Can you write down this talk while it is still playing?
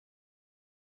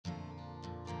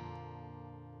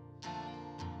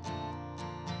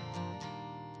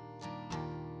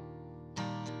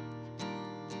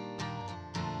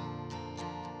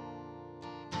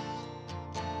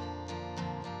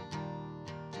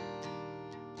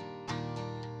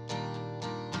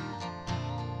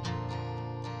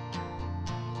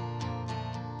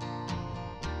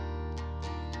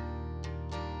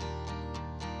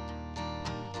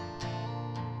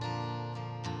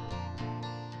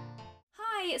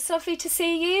It's lovely to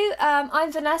see you. I'm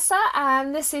Vanessa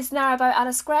and this is Narrowboat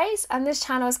Alice Grace, and this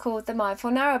channel is called The Mindful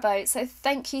Narrowboat, so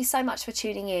thank you so much for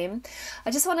tuning in.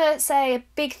 I just want to say a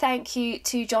big thank you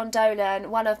to John Dolan,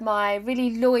 one of my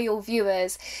really loyal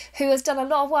viewers who has done a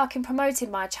lot of work in promoting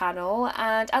my channel,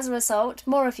 and as a result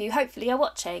more of you hopefully are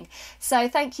watching. So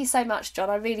thank you so much, John,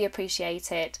 I really appreciate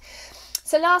it.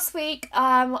 So last week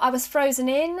I was frozen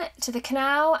in to the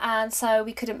canal, and so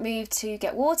we couldn't move to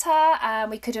get water,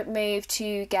 and we couldn't move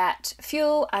to get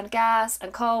fuel and gas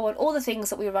and coal and all the things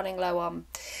that we were running low on.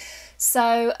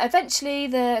 So eventually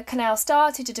the canal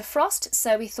started to defrost,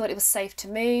 so we thought it was safe to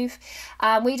move,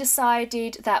 and we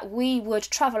decided that we would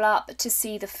travel up to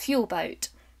see the fuel boat.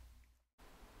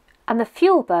 And the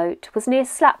fuel boat was near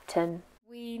Slapton.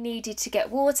 We needed to get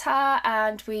water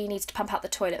and we needed to pump out the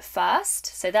toilet first,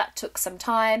 so that took some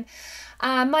time.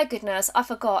 And my goodness, I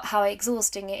forgot how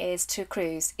exhausting it is to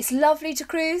cruise. It's lovely to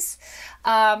cruise,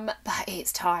 but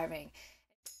it's tiring.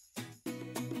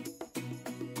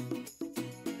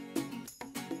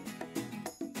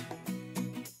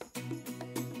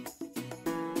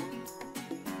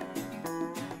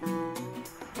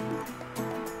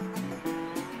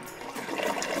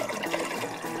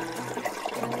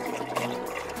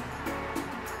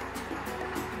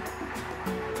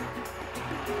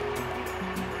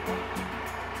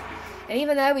 And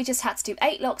even though we just had to do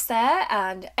 8 locks there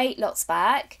and 8 locks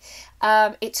back,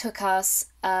 it took us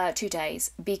 2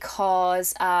 days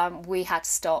because we had to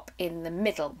stop in the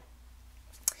middle.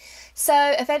 So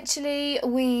eventually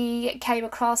we came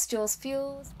across Jules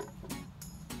Fuels.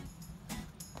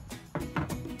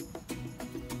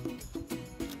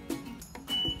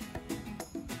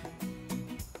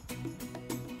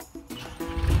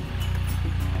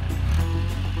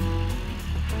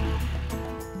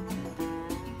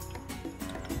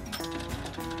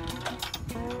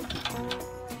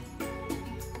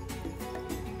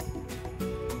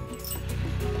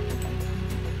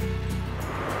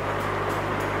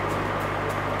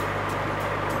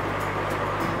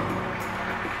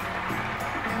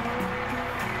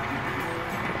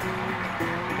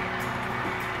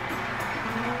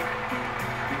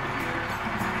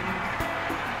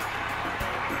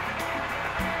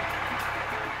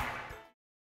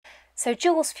 So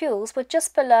Jules Fuels were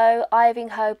just below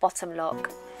Ivinghoe Bottom Lock.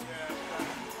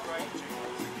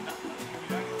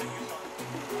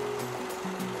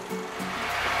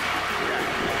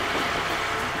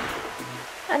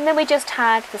 And then we just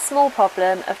had the small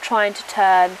problem of trying to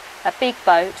turn a big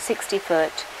boat, 60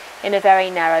 foot, in a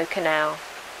very narrow canal.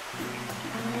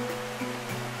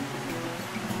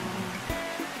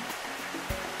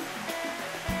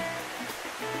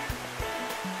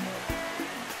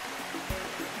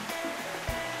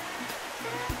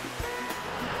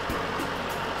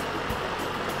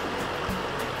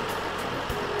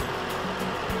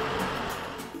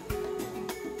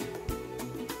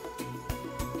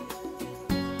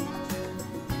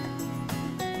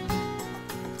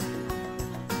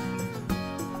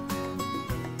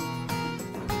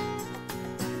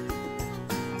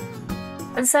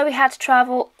 And so we had to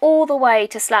travel all the way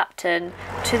to Slapton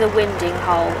to the winding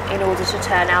hole in order to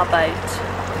turn our boat.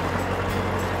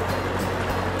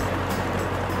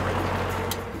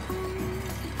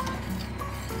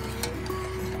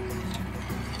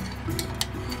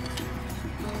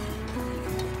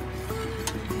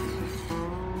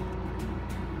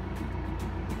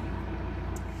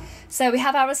 So we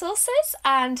have our resources,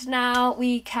 and now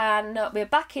we're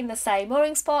back in the same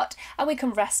mooring spot, and we can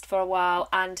rest for a while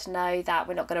and know that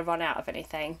we're not going to run out of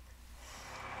anything.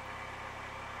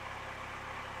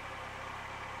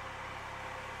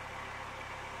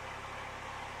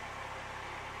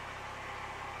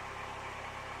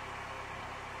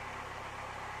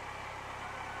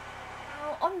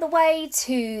 On the way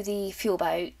to the fuel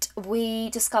boat, we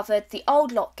discovered the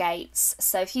old lock gates.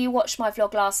 So if you watched my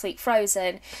vlog last week,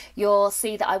 Frozen, you'll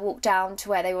see that I walked down to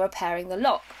where they were repairing the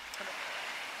lock,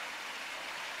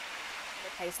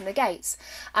 replacing the gates.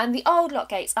 And the old lock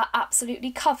gates are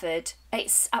absolutely covered.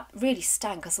 It's really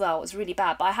stank as well. It was really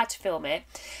bad, but I had to film it.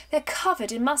 They're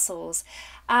covered in mussels.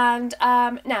 And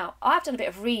now I've done a bit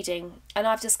of reading, and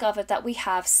I've discovered that we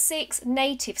have 6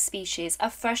 native species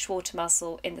of freshwater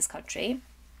mussel in this country.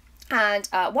 And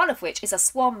one of which is a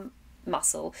swan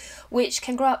mussel, which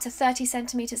can grow up to 30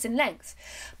 centimetres in length.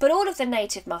 But all of the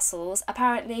native mussels,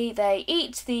 apparently they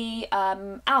eat the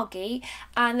algae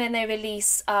and then they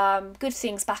release good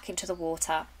things back into the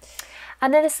water.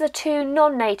 And then there's the 2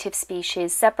 non-native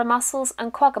species, zebra mussels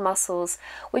and quagga mussels,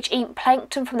 which eat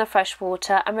plankton from the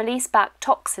freshwater and release back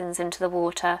toxins into the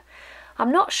water.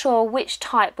 I'm not sure which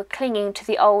type were clinging to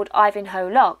the old Ivanhoe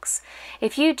locks.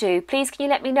 If you do, please can you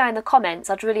let me know in the comments?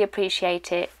 I'd really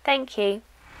appreciate it. Thank you.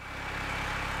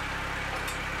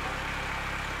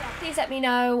 Please let me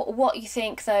know what you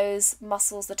think those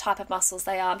mussels, the type of mussels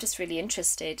they are. I'm just really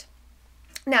interested.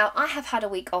 Now, I have had a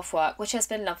week off work, which has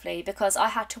been lovely because I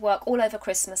had to work all over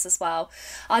Christmas as well.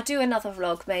 I'll do another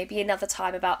vlog, maybe another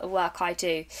time, about the work I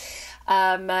do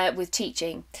with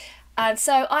teaching. And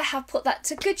so I have put that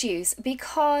to good use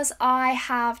because I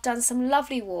have done some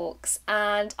lovely walks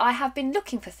and I have been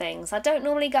looking for things. I don't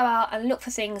normally go out and look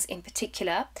for things in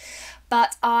particular,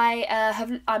 but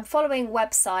I'm following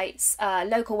websites,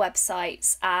 local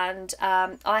websites, and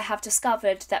I have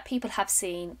discovered that people have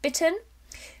seen Bittern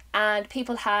and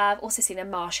people have also seen a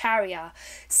Marsh Harrier.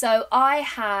 So I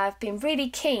have been really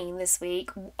keen this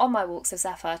week on my walks of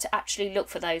Zephyr to actually look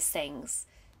for those things.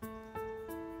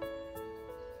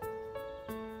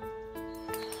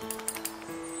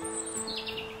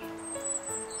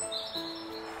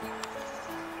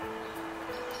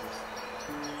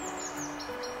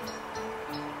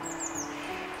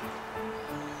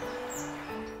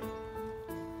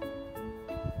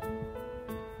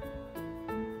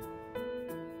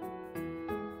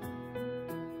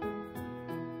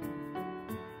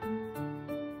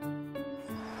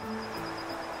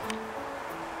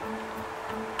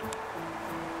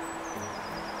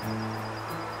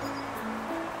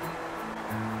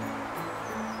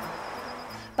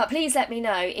 But please let me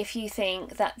know if you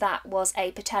think that that was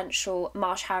a potential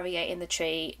Marsh Harrier in the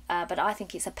tree, but I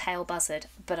think it's a pale buzzard,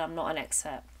 but I'm not an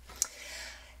expert.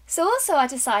 So also I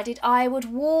decided I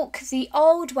would walk the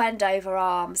old Wendover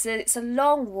Arms. It's a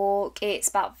long walk, it's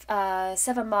about a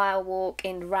 7-mile walk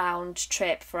in round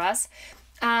trip for us.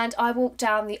 And I walked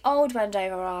down the old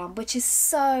Wendover Arm, which is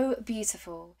so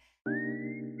beautiful.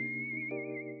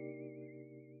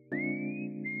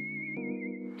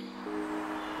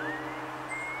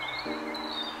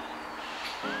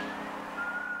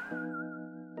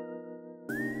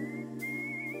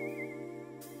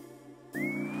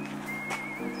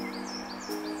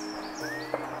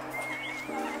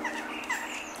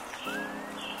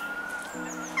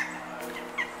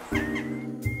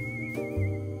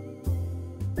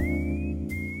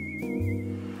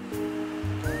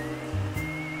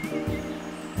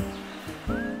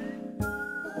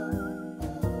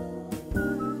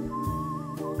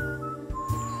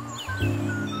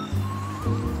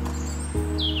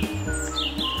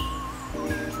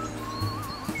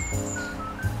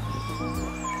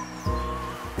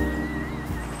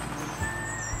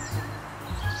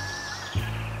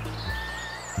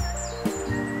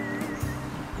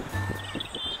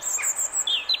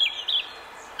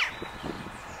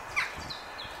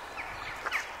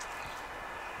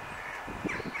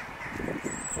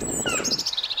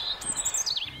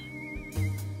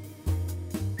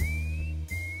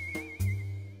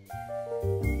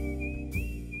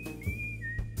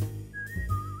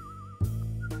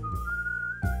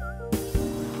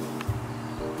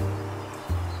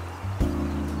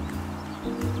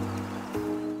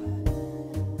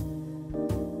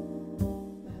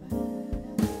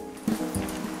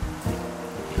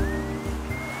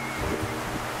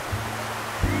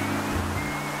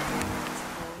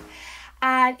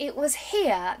 And it was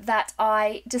here that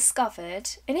I discovered,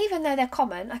 and even though they're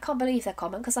common, I can't believe they're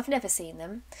common because I've never seen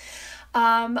them,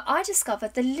 I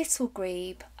discovered the little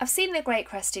grebe. I've seen the great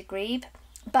crested grebe,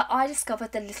 but I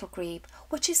discovered the little grebe,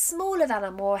 which is smaller than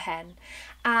a moorhen.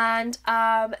 And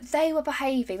they were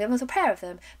behaving, there was a pair of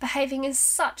them, behaving in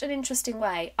such an interesting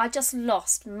way. I just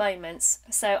lost moments.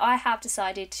 So I have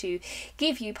decided to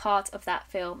give you part of that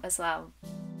film as well.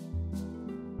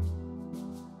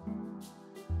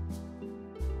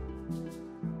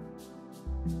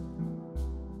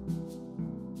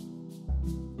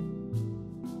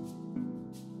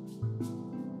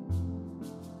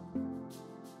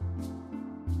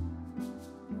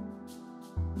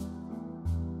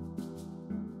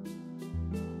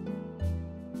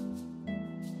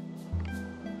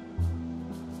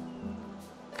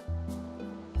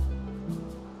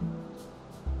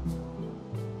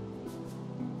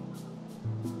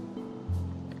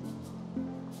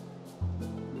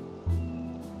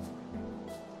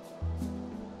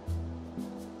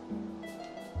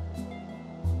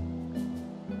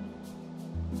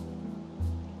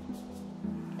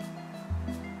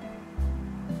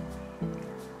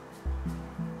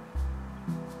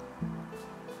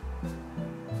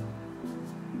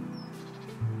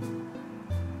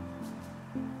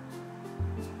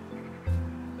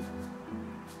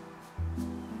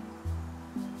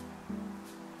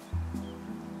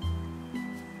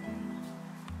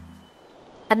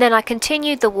 and then I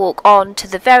continued the walk on to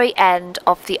the very end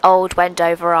of the old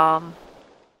Wendover Arm.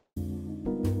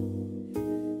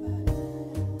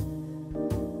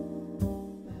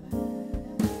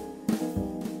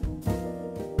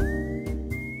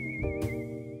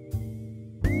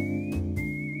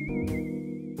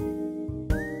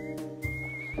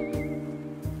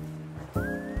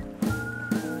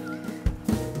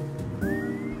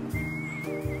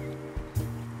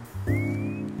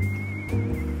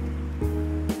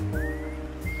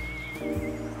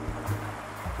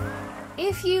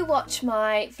 If you watch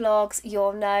my vlogs,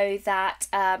 you'll know that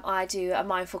I do a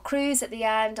mindful cruise at the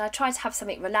end. I try to have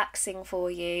something relaxing for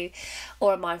you,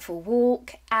 or a mindful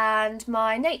walk, and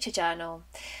my nature journal.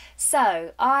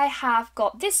 So I have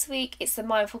got this week, it's the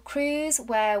mindful cruise,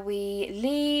 where we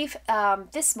leave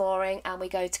this morning and we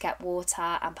go to get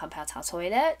water and pump out our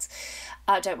toilet.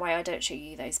 Don't worry, I don't show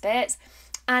you those bits.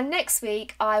 And next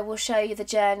week I will show you the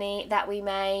journey that we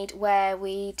made where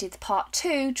we did part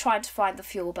 2 trying to find the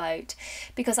fuel boat,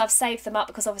 because I've saved them up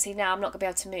because obviously now I'm not going to be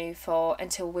able to move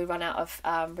until we run out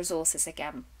of resources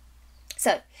again.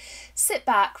 So sit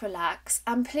back, relax,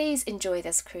 and please enjoy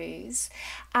this cruise,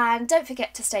 and don't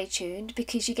forget to stay tuned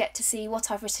because you get to see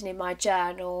what I've written in my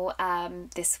journal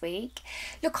this week.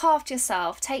 Look after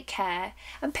yourself, take care,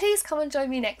 and please come and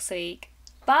join me next week.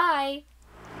 Bye!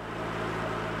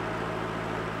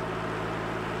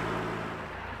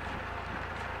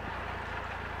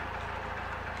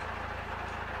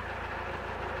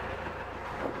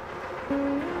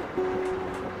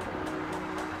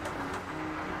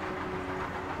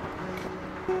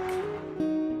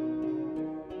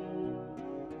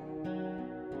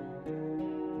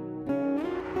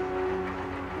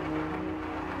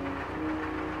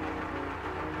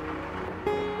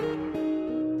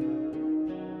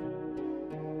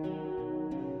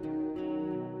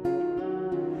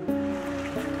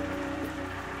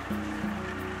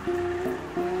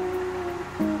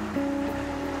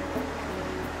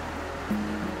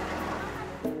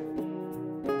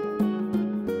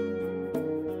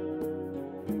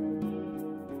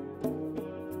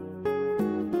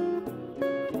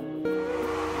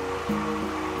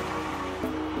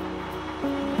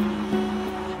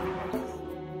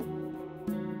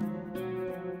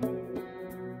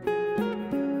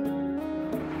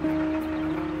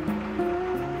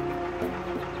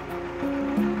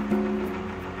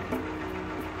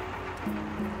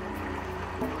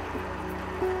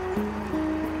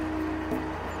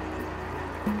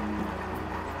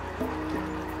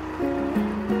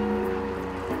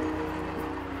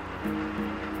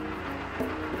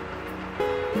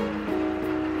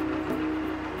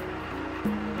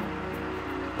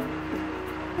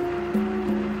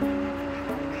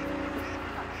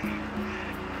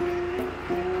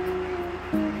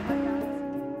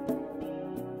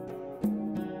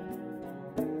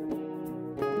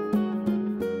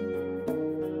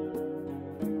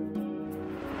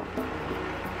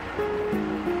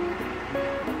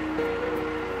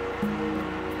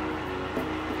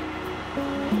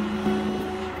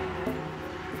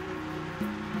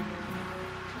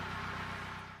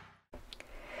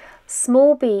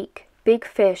 Small beak, big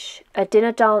fish, a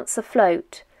dinner dance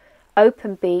afloat.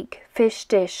 Open beak, fish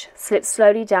dish, slips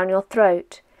slowly down your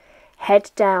throat.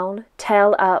 Head down,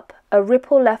 tail up, a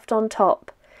ripple left on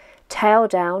top. Tail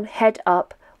down, head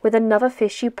up, with another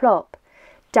fish you plop.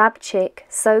 Dab chick,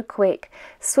 so quick,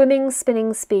 swimming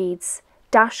spinning speeds.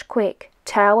 Dash quick,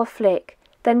 tail a flick,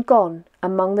 then gone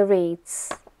among the reeds.